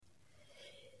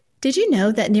Did you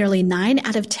know that nearly 9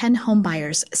 out of 10 home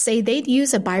buyers say they'd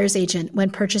use a buyer's agent when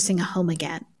purchasing a home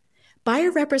again? Buyer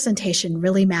representation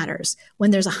really matters when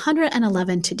there's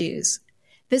 111 to-dos.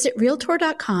 Visit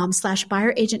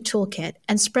Realtor.com/buyer agent toolkit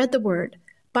and spread the word.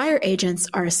 Buyer agents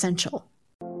are essential.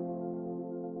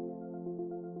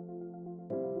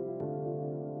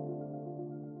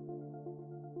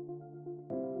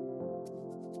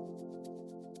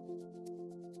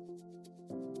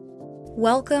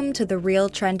 Welcome to the Real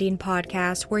Trending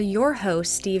Podcast, where your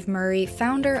host, Steve Murray,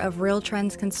 founder of Real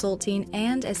Trends Consulting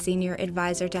and a senior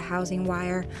advisor to Housing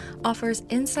Wire, offers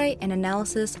insight and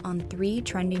analysis on 3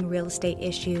 trending real estate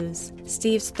issues.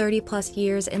 Steve's 30-plus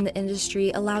years in the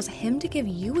industry allows him to give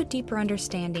you a deeper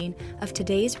understanding of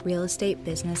today's real estate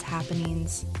business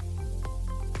happenings.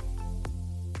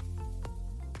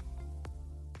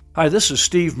 Hi, this is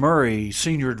Steve Murray,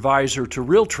 senior advisor to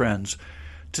Real Trends.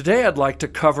 Today I'd like to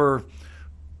cover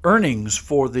earnings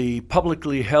for the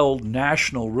publicly held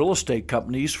national real estate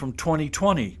companies from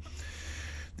 2020.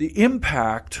 The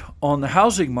impact on the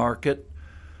housing market,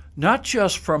 not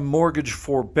just from mortgage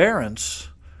forbearance,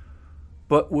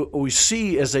 but what we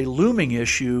see as a looming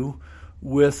issue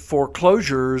with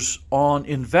foreclosures on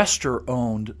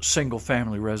investor-owned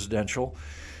single-family residential.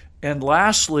 And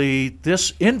lastly,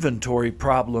 this inventory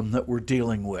problem that we're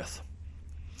dealing with.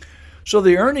 So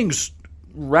the earnings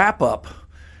wrap up.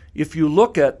 If you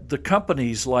look at the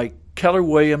companies like Keller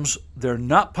Williams, they're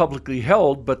not publicly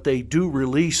held, but they do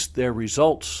release their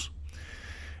results.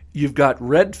 You've got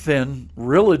Redfin,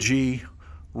 Realogy,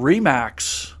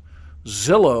 Remax,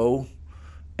 Zillow,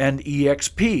 and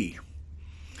eXp.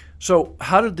 So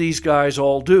how did these guys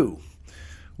all do?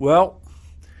 Well,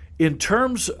 in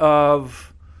terms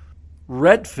of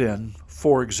Redfin,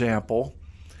 for example,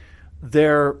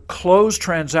 their closed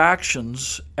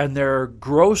transactions and their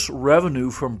gross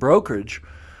revenue from brokerage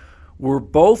were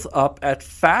both up at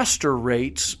faster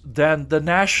rates than the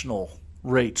national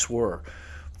rates were.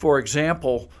 For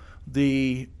example,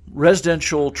 the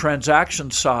residential transaction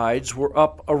sides were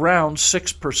up around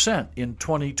 6% in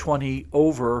 2020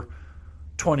 over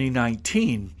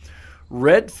 2019.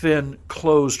 Redfin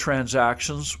closed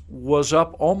transactions was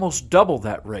up almost double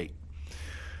that rate.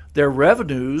 Their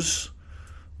revenues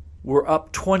were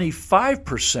up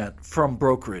 25% from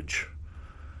brokerage,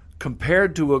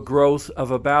 compared to a growth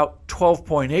of about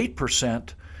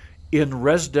 12.8% in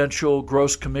residential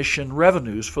gross commission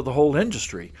revenues for the whole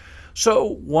industry. So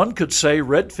one could say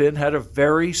Redfin had a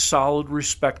very solid,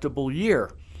 respectable year.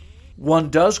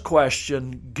 One does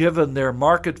question, given their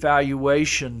market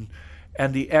valuation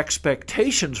and the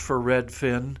expectations for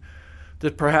Redfin,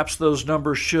 that perhaps those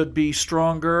numbers should be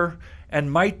stronger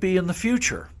and might be in the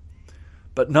future.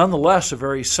 But nonetheless, a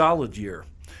very solid year.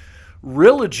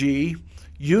 Realogy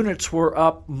units were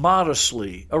up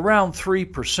modestly, around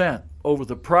 3% over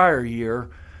the prior year.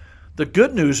 The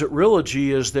good news at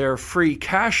Realogy is their free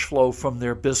cash flow from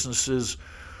their businesses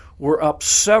were up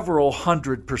several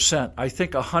 100%, I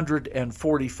think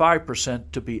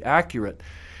 145% to be accurate.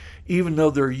 Even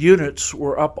though their units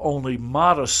were up only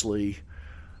modestly,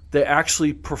 they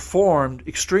actually performed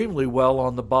extremely well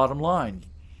on the bottom line.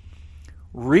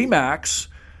 Remax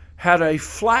had a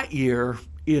flat year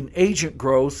in agent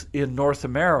growth in North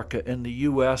America, in the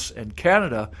U.S. and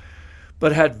Canada,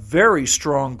 but had very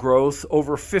strong growth,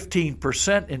 over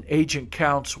 15% in agent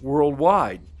counts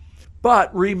worldwide.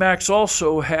 But Remax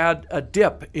also had a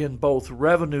dip in both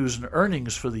revenues and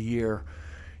earnings for the year.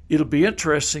 It'll be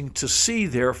interesting to see,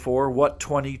 therefore, what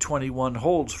 2021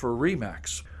 holds for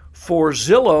Remax. For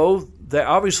Zillow, they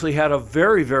obviously had a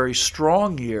very, very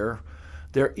strong year.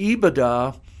 Their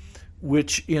EBITDA,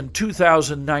 which in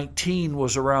 2019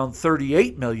 was around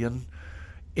 $38 million,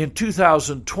 in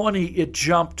 2020 it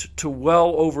jumped to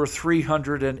well over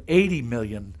 $380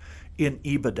 million in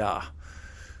EBITDA.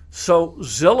 So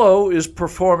Zillow is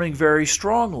performing very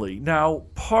strongly. Now,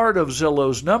 part of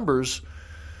Zillow's numbers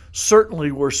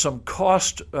certainly were some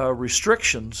cost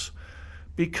restrictions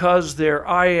because their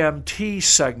IMT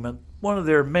segment, one of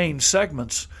their main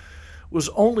segments, was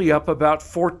only up about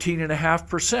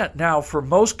 14.5%. Now, for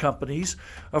most companies,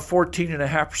 a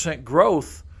 14.5%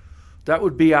 growth, that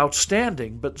would be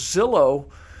outstanding. But Zillow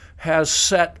has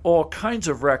set all kinds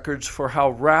of records for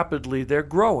how rapidly they're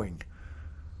growing.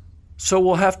 So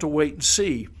we'll have to wait and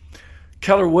see.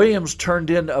 Keller Williams turned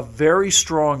in a very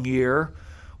strong year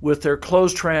with their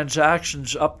closed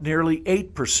transactions up nearly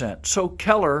 8%. So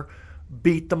Keller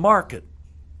beat the market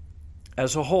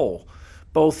as a whole,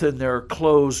 both in their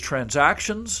closed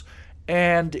transactions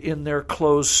and in their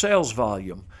closed sales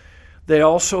volume. They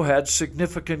also had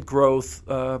significant growth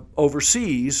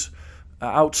overseas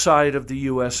outside of the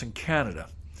U.S. and Canada.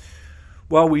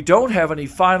 While we don't have any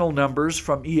final numbers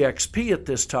from eXp at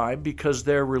this time because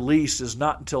their release is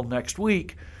not until next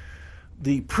week,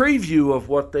 the preview of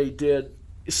what they did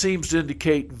seems to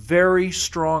indicate very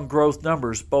strong growth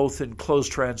numbers, both in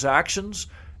closed transactions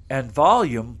and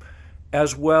volume,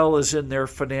 as well as in their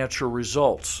financial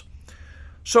results.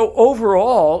 So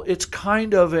overall, it's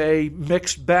kind of a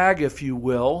mixed bag, if you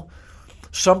will.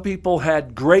 Some people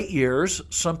had great years,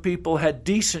 some people had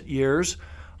decent years,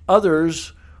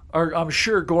 others are, I'm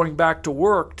sure, going back to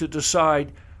work to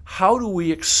decide how do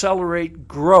we accelerate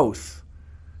growth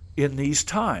in these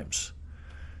times?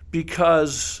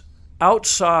 Because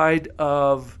outside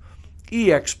of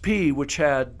eXp, which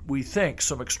had, we think,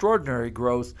 some extraordinary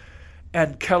growth,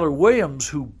 and Keller Williams,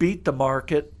 who beat the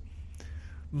market,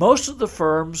 most of the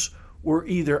firms were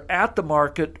either at the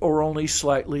market or only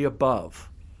slightly above.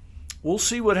 We'll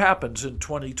see what happens in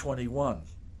 2021.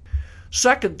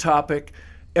 Second topic,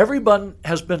 everyone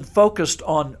has been focused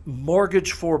on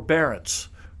mortgage forbearance.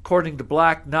 According to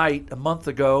Black Knight a month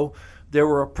ago, there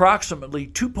were approximately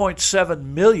 2.7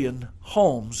 million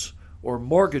homes or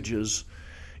mortgages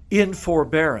in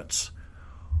forbearance.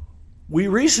 We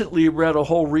recently read a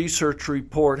whole research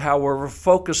report, however,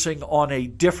 focusing on a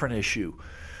different issue,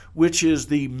 which is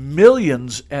the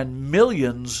millions and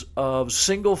millions of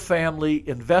single-family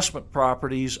investment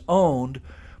properties owned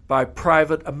by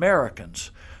private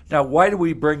Americans. Now, why do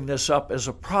we bring this up as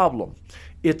a problem?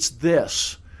 It's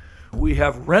this. We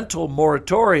have rental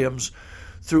moratoriums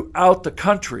throughout the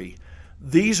country.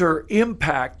 These are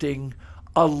impacting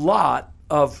a lot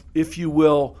of, if you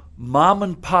will, mom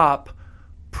and pop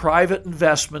private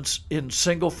investments in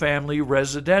single-family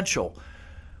residential.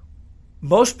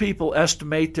 Most people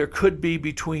estimate there could be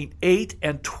between 8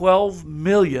 and 12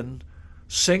 million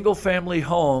single-family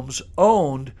homes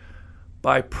owned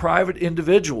by private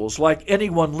individuals, like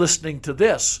anyone listening to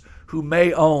this, who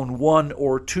may own 1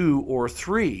 or 2 or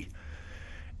 3.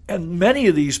 And many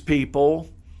of these people,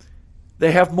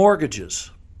 they have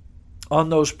mortgages on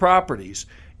those properties.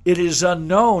 It is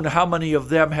unknown how many of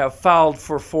them have filed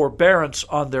for forbearance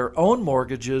on their own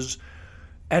mortgages,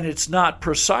 and it's not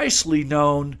precisely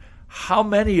known how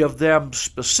many of them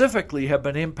specifically have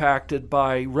been impacted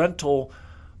by rental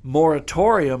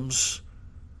moratoriums,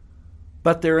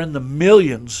 but they're in the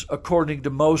millions according to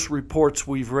most reports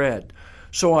we've read.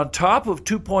 So on top of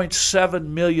 2.7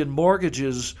 million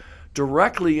mortgages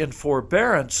directly in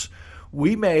forbearance,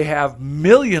 we may have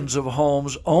millions of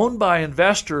homes owned by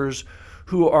investors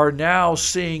who are now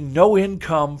seeing no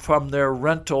income from their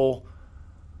rental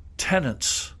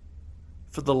tenants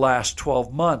for the last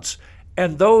 12 months.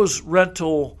 And those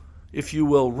rental, if you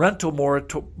will, rental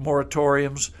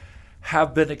moratoriums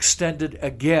have been extended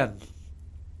again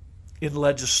in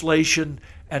legislation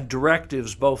and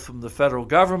directives, both from the federal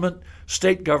government,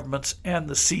 state governments, and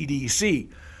the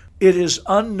CDC. It is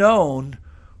unknown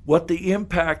what the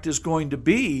impact is going to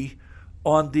be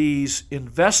on these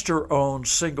investor-owned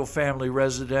single-family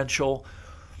residential,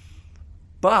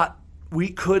 but we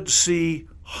could see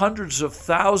hundreds of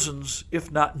thousands,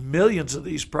 if not millions, of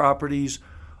these properties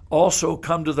also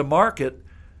come to the market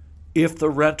if the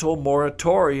rental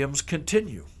moratoriums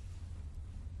continue.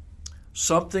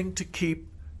 Something to keep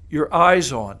your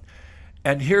eyes on.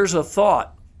 And here's a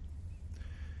thought.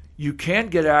 You can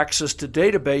get access to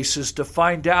databases to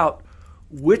find out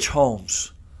which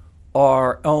homes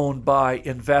are owned by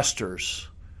investors.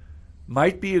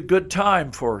 Might be a good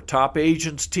time for top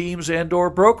agents, teams, and/or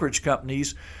brokerage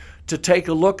companies to take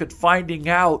a look at finding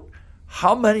out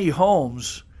how many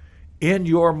homes in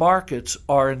your markets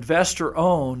are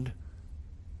investor-owned,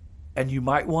 and you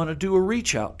might want to do a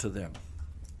reach out to them.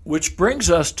 Which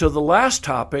brings us to the last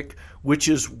topic, which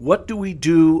is what do we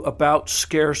do about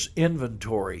scarce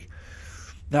inventory?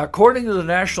 Now, according to the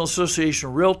National Association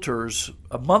of Realtors,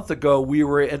 a month ago we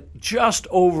were at just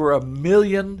over 1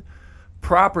 million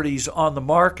properties on the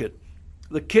market.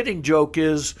 The kidding joke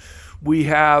is we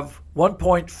have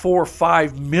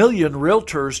 1.45 million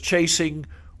realtors chasing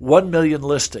 1 million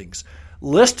listings.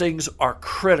 Listings are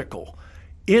critical.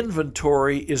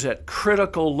 Inventory is at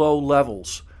critical low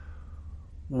levels.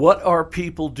 What are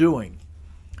people doing?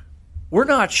 We're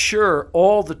not sure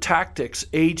all the tactics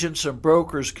agents and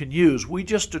brokers can use. We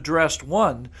just addressed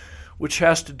one, which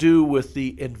has to do with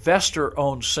the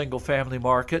investor-owned single-family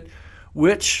market,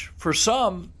 which for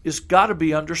some is got to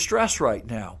be under stress right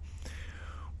now.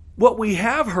 What we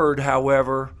have heard,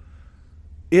 however,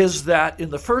 is that in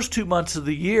the first 2 months of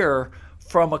the year,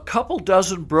 from a couple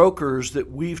dozen brokers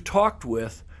that we've talked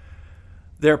with,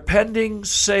 their pending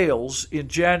sales in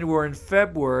January and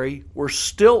February were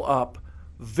still up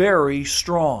very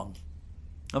strong.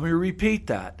 Let me repeat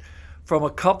that. from a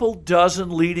couple dozen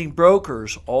leading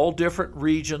brokers, all different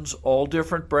regions, all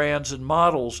different brands and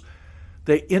models.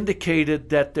 They indicated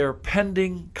that their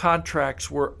pending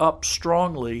contracts were up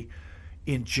strongly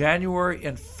in January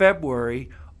and February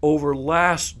over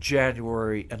last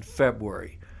January and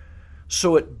February.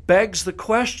 So it begs the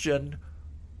question,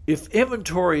 if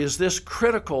inventory is this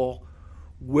critical,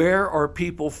 where are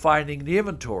people finding the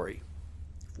inventory?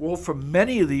 Well, for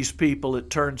many of these people, it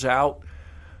turns out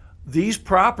these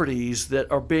properties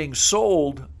that are being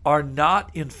sold are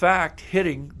not, in fact,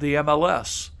 hitting the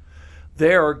MLS.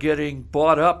 They are getting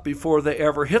bought up before they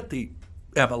ever hit the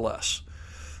MLS.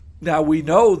 Now, we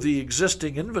know the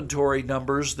existing inventory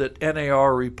numbers that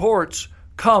NAR reports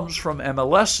comes from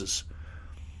MLSs.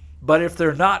 But if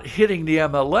they're not hitting the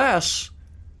MLS,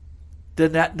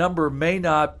 then that number may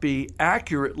not be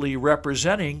accurately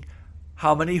representing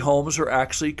how many homes are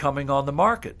actually coming on the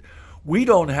market. We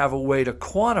don't have a way to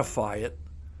quantify it.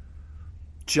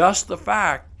 Just the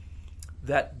fact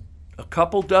that a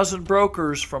couple dozen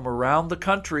brokers from around the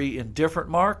country in different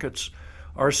markets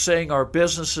are saying our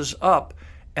business is up,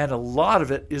 and a lot of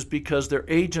it is because their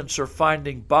agents are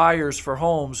finding buyers for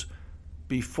homes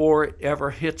before it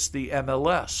ever hits the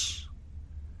MLS.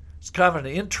 It's kind of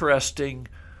an interesting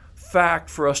fact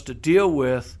for us to deal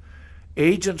with.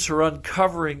 Agents are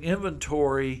uncovering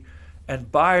inventory and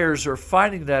buyers are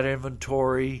finding that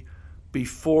inventory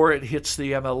before it hits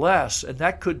the MLS, and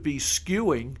that could be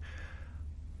skewing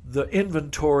the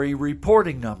inventory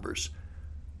reporting numbers.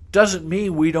 Doesn't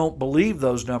mean we don't believe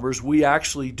those numbers. We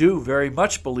actually do very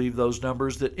much believe those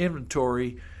numbers, that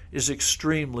inventory is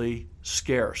extremely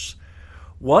scarce.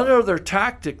 One other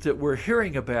tactic that we're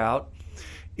hearing about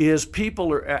is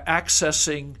people are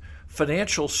accessing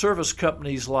financial service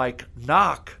companies like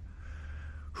NOC,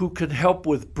 who can help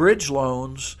with bridge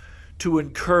loans to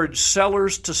encourage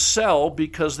sellers to sell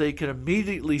because they can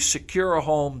immediately secure a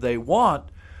home they want,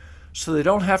 so they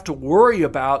don't have to worry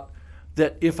about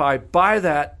that if I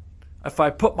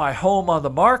put my home on the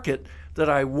market, that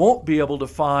I won't be able to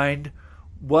find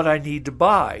what I need to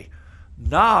buy.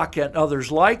 NOC and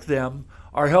others like them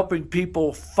are helping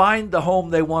people find the home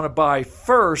they want to buy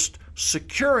first,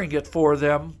 securing it for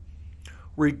them,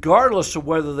 regardless of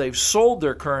whether they've sold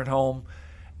their current home,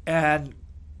 and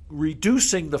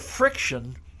reducing the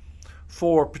friction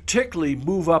for particularly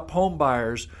move-up home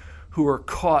buyers who are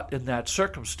caught in that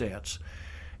circumstance.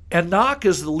 And NOC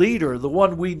is the leader, the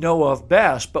one we know of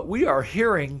best, but we are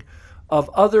hearing of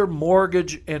other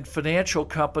mortgage and financial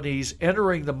companies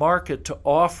entering the market to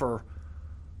offer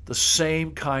the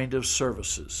same kind of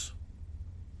services.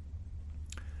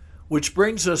 Which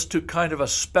brings us to kind of a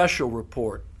special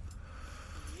report.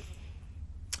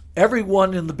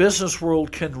 Everyone in the business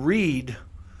world can read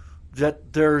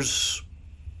that there's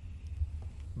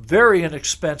very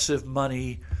inexpensive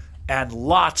money and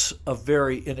lots of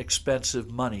very inexpensive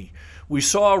money. We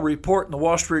saw a report in the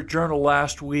Wall Street Journal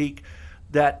last week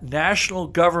that national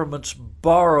governments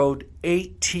borrowed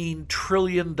 $18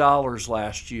 trillion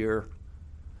last year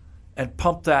and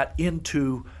pumped that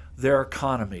into their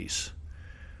economies.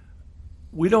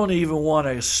 We don't even want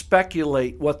to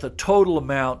speculate what the total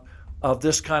amount of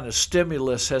this kind of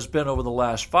stimulus has been over the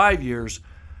last 5 years,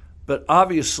 but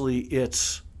obviously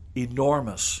it's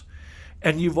enormous.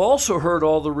 And you've also heard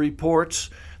all the reports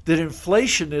that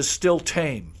inflation is still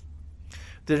tame,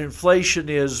 that inflation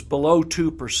is below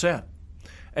 2%,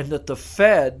 and that the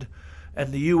Fed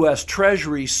and the U.S.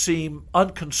 Treasury seem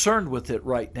unconcerned with it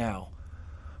right now.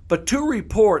 But two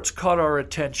reports caught our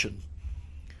attention.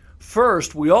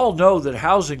 First, we all know that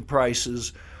housing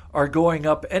prices are going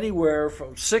up anywhere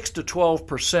from 6 to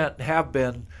 12%, have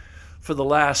been for the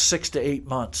last 6 to 8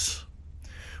 months.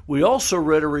 We also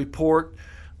read a report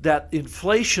that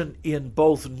inflation in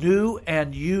both new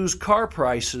and used car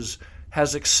prices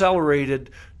has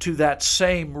accelerated to that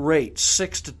same rate,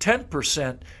 6 to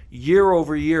 10%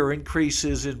 year-over-year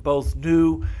increases in both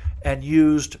new and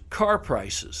used car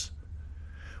prices.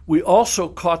 We also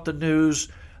caught the news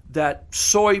that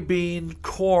soybean,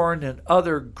 corn, and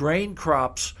other grain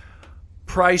crops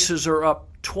prices are up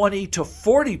 20 to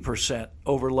 40%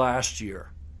 over last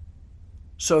year.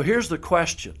 So here's the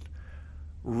question.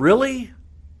 Really,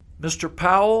 Mr.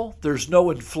 Powell, there's no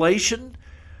inflation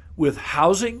with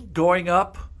housing going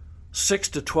up 6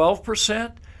 to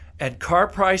 12% and car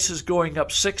prices going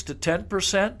up 6 to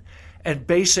 10% and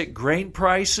basic grain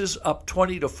prices up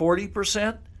 20 to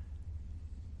 40%?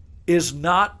 Is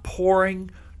not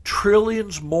pouring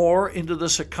trillions more into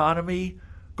this economy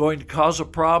going to cause a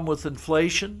problem with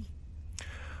inflation?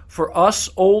 For us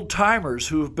old-timers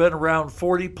who have been around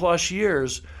 40 plus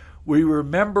years, we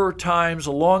remember times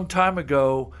a long time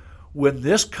ago when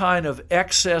this kind of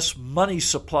excess money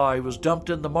supply was dumped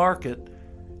in the market,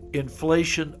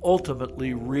 inflation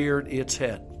ultimately reared its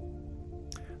head.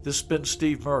 This has been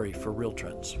Steve Murray for Real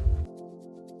Trends.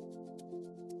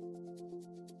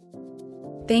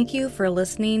 Thank you for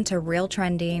listening to Real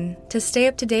Trending. To stay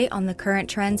up to date on the current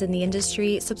trends in the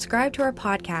industry, subscribe to our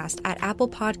podcast at Apple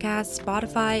Podcasts,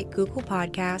 Spotify, Google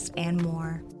Podcasts, and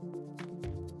more.